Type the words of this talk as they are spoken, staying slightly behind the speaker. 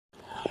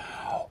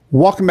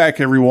Welcome back,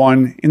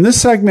 everyone. In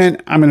this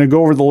segment, I'm going to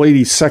go over the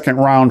ladies' second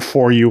round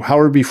for you.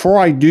 However, before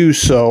I do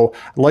so,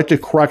 I'd like to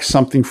correct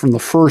something from the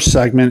first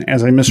segment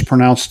as I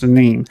mispronounced the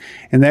name,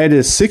 and that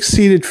is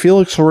six-seeded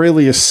Felix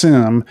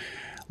Aurelia-Sim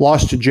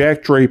lost to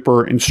Jack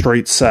Draper in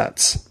straight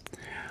sets.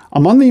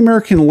 Among the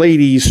American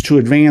ladies to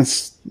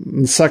advance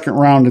in the second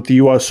round at the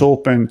U.S.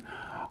 Open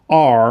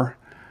are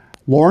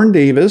Lauren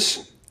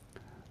Davis,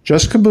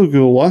 Jessica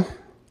Pegula,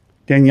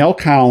 Danielle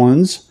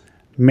Collins,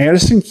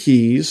 Madison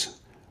Keys,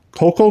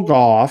 Coco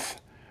Gauff,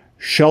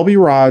 Shelby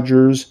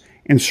Rogers,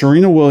 and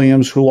Serena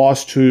Williams, who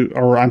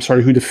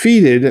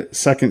defeated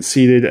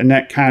second-seeded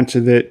Annette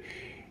Kontaveit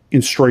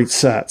in straight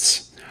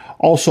sets.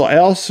 Also,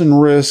 Alison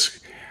Riske,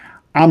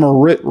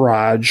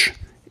 Amritraj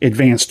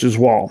advanced as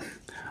well.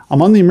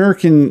 Among the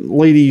American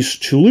ladies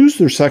to lose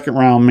their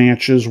second-round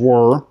matches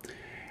were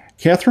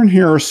Catherine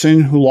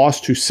Harrison, who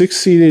lost to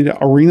sixth-seeded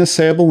Aryna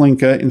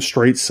Sabalenka in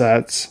straight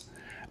sets,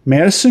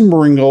 Madison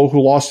Beringo,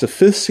 who lost to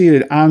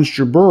fifth-seeded Ons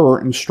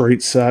Jabeur in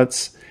straight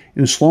sets,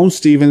 and Sloane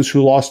Stephens,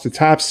 who lost to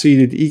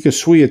top-seeded Iga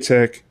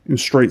Swiatek in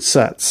straight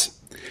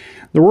sets.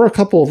 There were a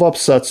couple of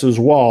upsets as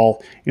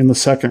well in the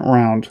second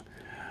round.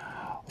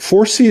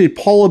 Four-seeded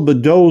Paula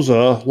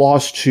Badoza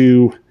lost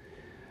to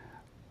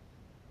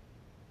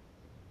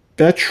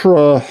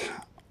Petra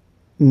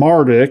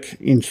Martic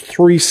in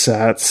three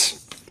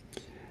sets.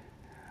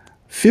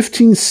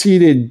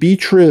 15-seeded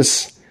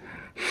Beatriz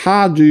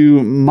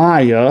Haddad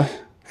Maia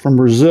from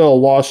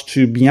Brazil lost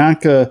to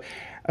Bianca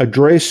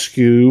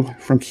Andreescu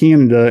from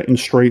Canada in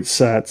straight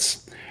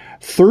sets.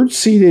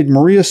 Third-seeded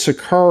Maria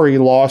Sakkari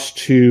lost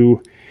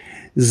to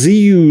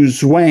Ziyu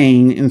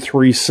Zhang in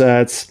three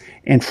sets.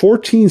 And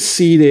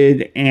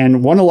 14th-seeded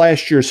and one of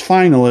last year's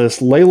finalists,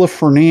 Leylah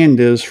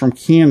Fernandez from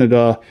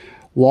Canada,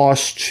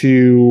 lost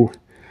to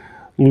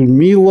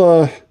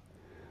Ludmila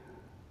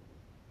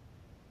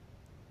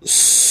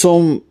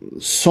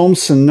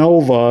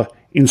Somsonova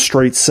in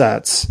straight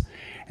sets.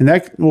 And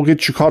that will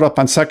get you caught up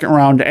on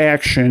second-round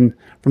action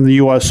from the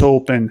U.S.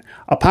 Open.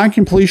 Upon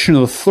completion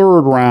of the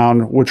third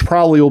round, which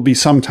probably will be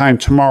sometime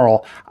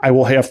tomorrow, I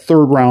will have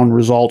third-round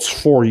results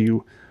for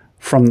you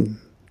from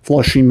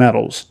Flushing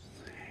Meadows.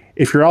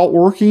 If you're out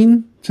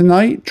working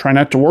tonight, try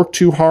not to work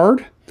too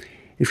hard.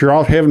 If you're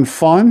out having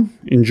fun,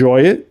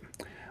 enjoy it.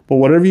 But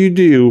whatever you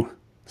do,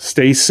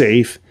 stay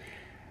safe.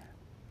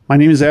 My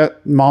name is Ed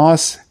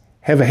Moss.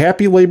 Have a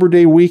happy Labor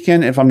Day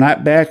weekend. If I'm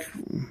not back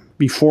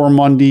before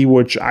Monday,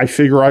 which I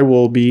figure I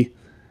will be,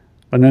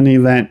 but in any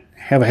event,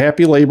 have a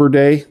happy Labor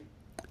Day.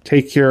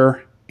 Take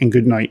care and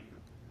good night.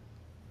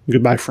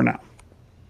 Goodbye for now.